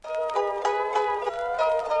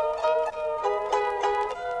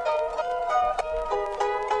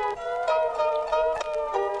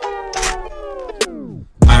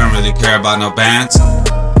care about no bands,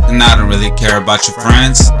 and I don't really care about your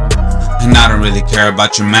friends, and I don't really care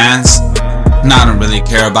about your mans, and I don't really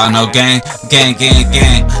care about no gang.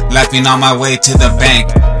 Laughing on my way to the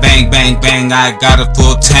bank. Bang, bang, bang, I got a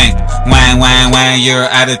full tank. Wang, wang, wang, your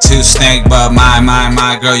attitude stank. But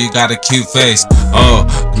my girl, you got a cute face. Oh,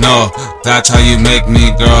 no, that's how you make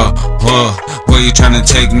me, girl. Oh, where you tryna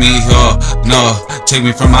take me? Oh, no, take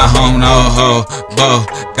me from my home, no, hobo.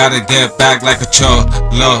 Gotta get back like a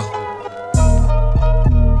cholo.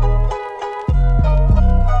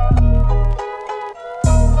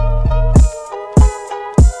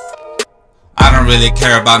 I don't really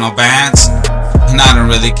care about no bands, and I don't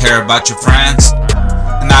really care about your friends,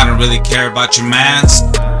 and I don't really care about your mans,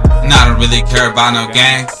 and I don't really care about no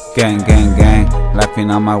gang. Gang,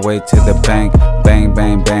 laughing on my way to the bank. Bang,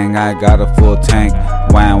 bang, bang, I got a full tank.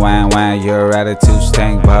 Wang, your attitude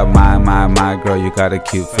stank. But my girl, you got a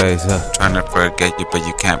cute face. Trying to forget you, but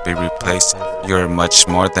you can't be replaced. You're much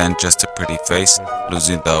more than just a pretty face.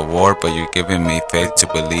 Losing the war, but you're giving me faith to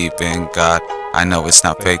believe in God. I know it's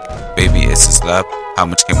not fake, baby, it's His love. How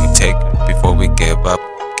much can we take before we give up?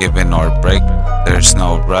 Giving or break, there's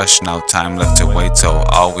no rush, no time left to wait. So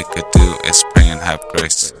all we could do is pray and have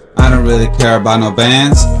grace. I don't really care about no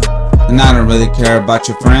bands, and I don't really care about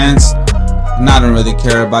your friends, and I don't really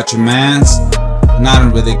care about your mans, and I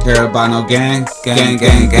don't really care about no gang.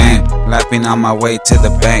 Laughing on my way to the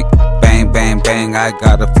bank. Bang, bang, bang, I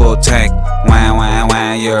got a full tank.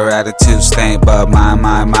 Wang, your attitude stank. But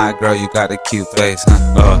my girl, you got a cute face,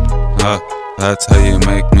 That's how you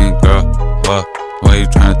make me, girl. Where you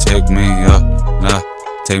tryna take me,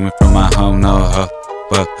 take me from my home, no,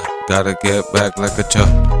 but gotta get back like a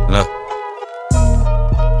cholo.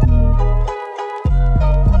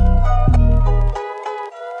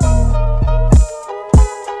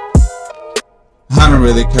 I don't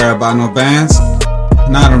really care about no bands,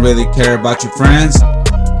 and I don't really care about your friends,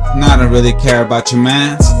 and I don't really care about your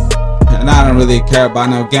mans, and I don't really care about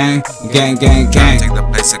no gang. Trying to take the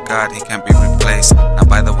place of God, He can't be replaced. Not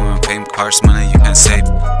by the women, fame, cars, money you can save.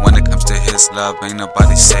 When it comes to His love, ain't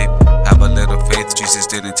nobody safe. Have a little faith, Jesus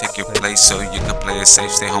didn't take your place, so you can play it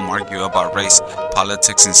safe. Stay home, argue about race,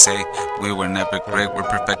 politics, and say we were never great. We're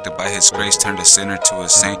perfected by His grace. Turned a sinner to a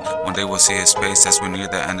saint. One day we'll see His face as we near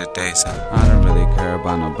the end of days. I don't really care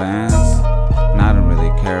about no bands, and I don't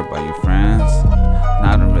really care about your friends, and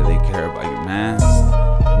I don't really care about your mans,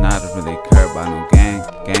 and I don't really care about no gang.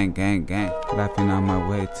 Laughing on my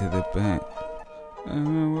way to the bank. Where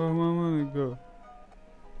my money go?